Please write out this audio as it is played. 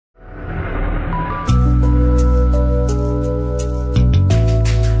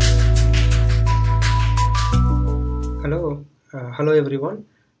Hello everyone,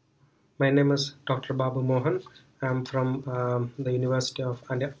 my name is Dr. Babu Mohan. I'm from the University of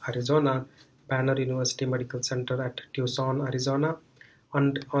Arizona, Banner University Medical Center at Tucson, Arizona.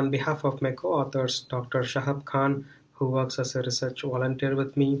 And on behalf of my co-authors, Dr. Shahab Khan, who works as a research volunteer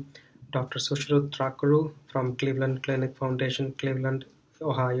with me, Dr. Sushruth Trakroo from Cleveland Clinic Foundation, Cleveland,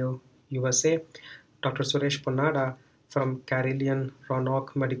 Ohio, USA, Dr. Suresh Ponnada from Carilion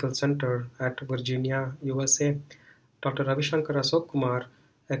Roanoke Medical Center at Virginia, USA, Dr. Ravishankar Ashok Kumar,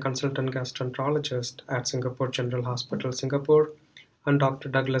 a consultant gastroenterologist at Singapore General Hospital, Singapore, and Dr.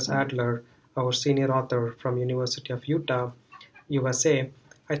 Douglas Adler, our senior author from University of Utah, USA.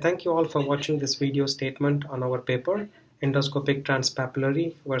 I thank you all for watching this video statement on our paper, Endoscopic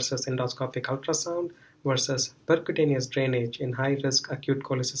transpapillary versus endoscopic ultrasound versus percutaneous drainage in high-risk acute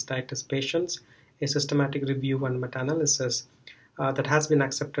cholecystitis patients, a systematic review and meta-analysis that has been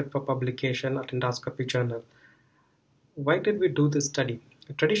accepted for publication at Endoscopy Journal. Why did we do this study?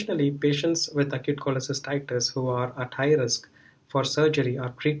 Traditionally, patients with acute cholecystitis who are at high risk for surgery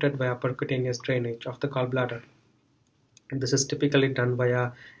are treated via percutaneous drainage of the gallbladder. This is typically done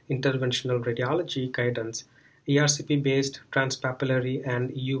via interventional radiology guidance. ERCP-based, transpapillary,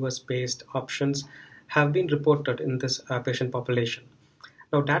 and EUS-based options have been reported in this patient population.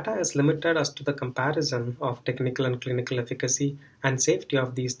 Now, data is limited as to the comparison of technical and clinical efficacy and safety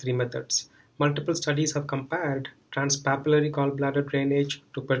of these three methods. Multiple studies have compared transpapillary gallbladder drainage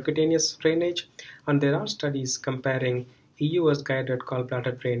to percutaneous drainage, and there are studies comparing EUS-guided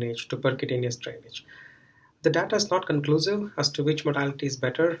gallbladder drainage to percutaneous drainage. The data is not conclusive as to which modality is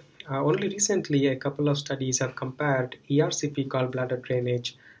better. Only recently, a couple of studies have compared ERCP gallbladder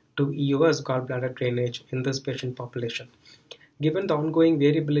drainage to EUS gallbladder drainage in this patient population. Given the ongoing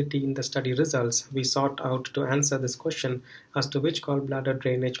variability in the study results, we sought out to answer this question as to which gallbladder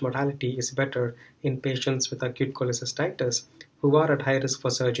drainage modality is better in patients with acute cholecystitis who are at high risk for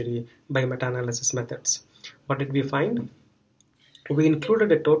surgery by meta-analysis methods. What did we find? We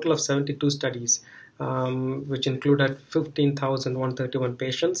included a total of 72 studies, which included 15,131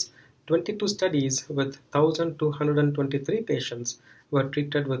 patients. 22 studies with 1,223 patients were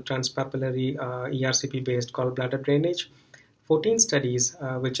treated with transpapillary ERCP-based gallbladder drainage. 14 studies,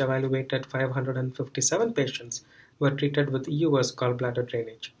 which evaluated 557 patients, were treated with EUS gallbladder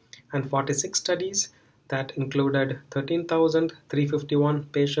drainage, and 46 studies that included 13,351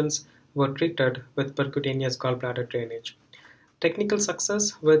 patients were treated with percutaneous gallbladder drainage. Technical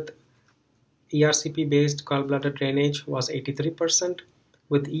success with ERCP-based gallbladder drainage was 83%,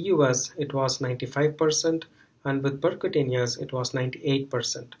 with EUS it was 95%, and with percutaneous it was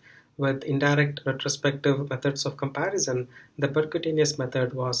 98%. With indirect retrospective methods of comparison, the percutaneous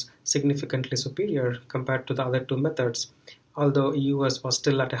method was significantly superior compared to the other two methods, although EUS was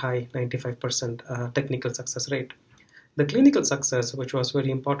still at a high 95% technical success rate. The clinical success, which was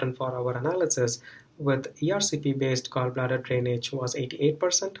very important for our analysis, with ERCP-based gallbladder drainage was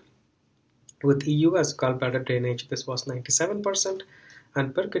 88%. With EUS gallbladder drainage, this was 97%,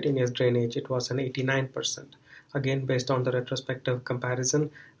 and percutaneous drainage, it was an 89%. Again, based on the retrospective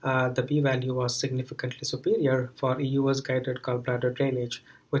comparison, the p-value was significantly superior for EUS-guided gallbladder drainage,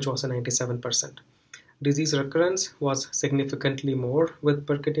 which was a 97%. Disease recurrence was significantly more with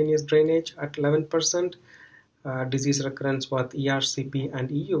percutaneous drainage at 11%. Disease recurrence with ERCP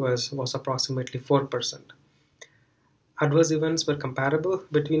and EUS was approximately 4%. Adverse events were comparable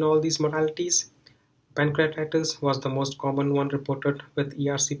between all these modalities. Pancreatitis was the most common one reported with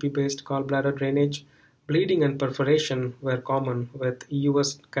ERCP-based gallbladder drainage. Bleeding and perforation were common with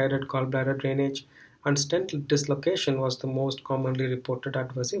EUS-guided gallbladder drainage, and stent dislocation was the most commonly reported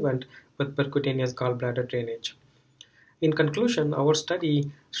adverse event with percutaneous gallbladder drainage. In conclusion, our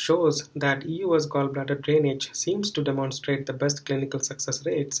study shows that EUS gallbladder drainage seems to demonstrate the best clinical success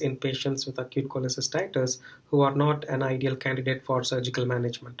rates in patients with acute cholecystitis who are not an ideal candidate for surgical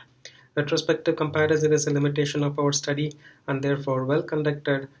management. Retrospective comparison is a limitation of our study, and therefore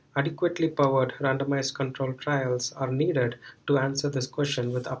well-conducted, adequately powered randomized controlled trials are needed to answer this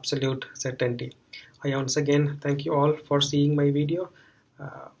question with absolute certainty. I once again thank you all for seeing my video.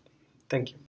 Thank you.